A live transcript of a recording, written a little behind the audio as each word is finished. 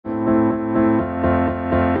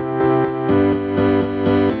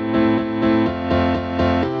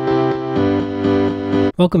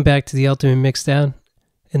Welcome back to the Ultimate Mixdown.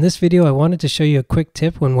 In this video I wanted to show you a quick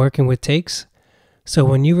tip when working with takes. So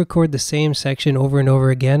when you record the same section over and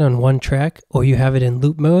over again on one track, or you have it in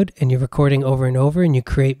loop mode and you're recording over and over and you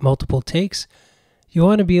create multiple takes, you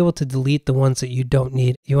want to be able to delete the ones that you don't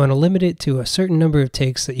need. You want to limit it to a certain number of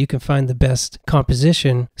takes that you can find the best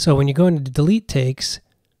composition. So when you go into delete takes,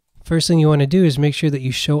 first thing you want to do is make sure that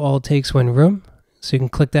you show all takes when room. So you can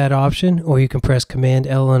click that option, or you can press Command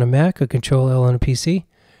L on a Mac or Control L on a PC.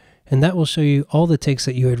 And that will show you all the takes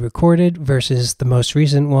that you had recorded versus the most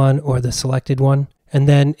recent one or the selected one. And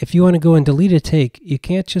then if you want to go and delete a take, you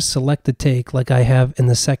can't just select the take like I have in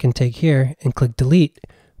the second take here and click delete,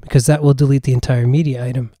 because that will delete the entire media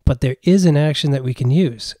item. But there is an action that we can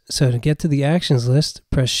use. So to get to the actions list,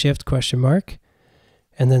 press Shift ?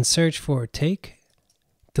 And then search for take,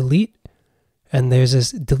 delete, and there's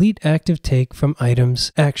this delete active take from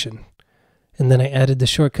items action. And then I added the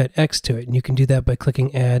shortcut X to it, and you can do that by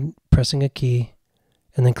clicking add, pressing a key,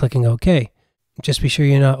 and then clicking OK. Just be sure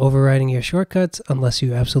you're not overriding your shortcuts unless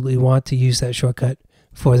you absolutely want to use that shortcut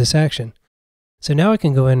for this action. So now I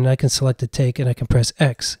can go in and I can select a take and I can press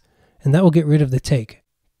X, and that will get rid of the take,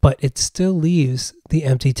 but it still leaves the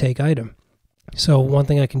empty take item. So one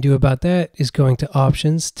thing I can do about that is going to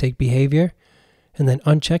Options, Take Behavior, and then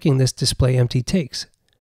unchecking this Display Empty Takes.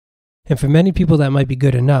 And for many people that might be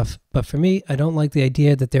good enough, but for me, I don't like the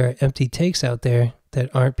idea that there are empty takes out there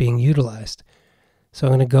that aren't being utilized. So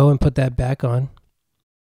I'm going to go and put that back on.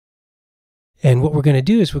 And what we're going to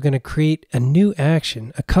do is we're going to create a new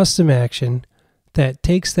action, a custom action that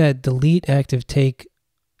takes that delete active take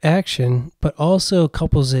action, but also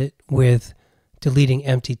couples it with deleting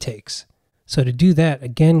empty takes. So to do that,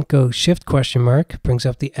 again, go Shift ? Brings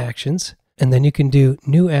up the actions, and then you can do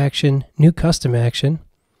new action, new custom action.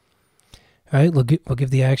 All right, we'll give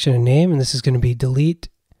the action a name, and this is going to be delete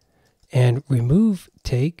and remove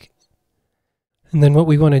take. And then what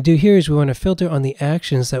we want to do here is we want to filter on the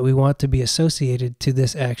actions that we want to be associated to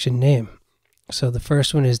this action name. So the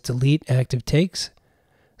first one is delete active takes.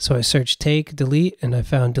 So I searched take, delete, and I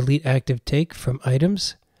found delete active take from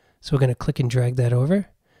items. So we're going to click and drag that over.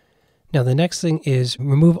 Now the next thing is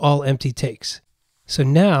remove all empty takes. So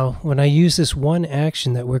now when I use this one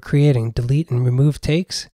action that we're creating, delete and remove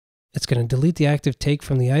takes, it's going to delete the active take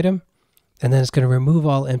from the item, and then it's going to remove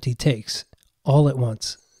all empty takes all at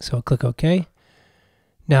once. So I'll click OK.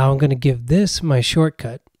 Now I'm going to give this my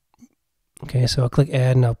shortcut. Okay, so I'll click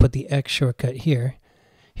add and I'll put the X shortcut here.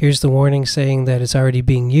 Here's the warning saying that it's already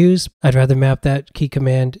being used. I'd rather map that key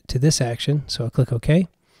command to this action, so I'll click OK.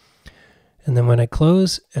 And then when I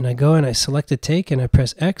close and I go and I select a take and I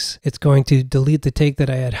press X, it's going to delete the take that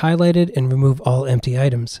I had highlighted and remove all empty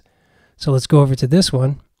items. So let's go over to this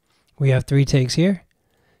one. We have 3 takes here.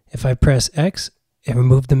 If I press X, it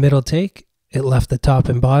removed the middle take, it left the top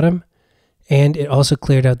and bottom, and it also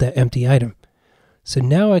cleared out that empty item. So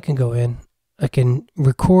now I can go in, I can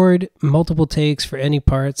record multiple takes for any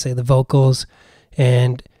part, say the vocals,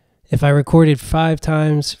 and if I recorded 5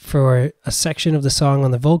 times for a section of the song on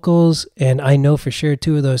the vocals, and I know for sure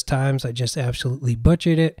 2 of those times I just absolutely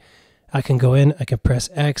butchered it, I can go in, I can press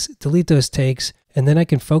X, delete those takes, and then I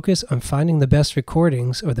can focus on finding the best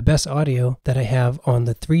recordings or the best audio that I have on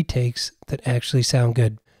the 3 takes that actually sound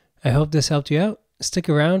good. I hope this helped you out. Stick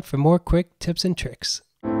around for more quick tips and tricks.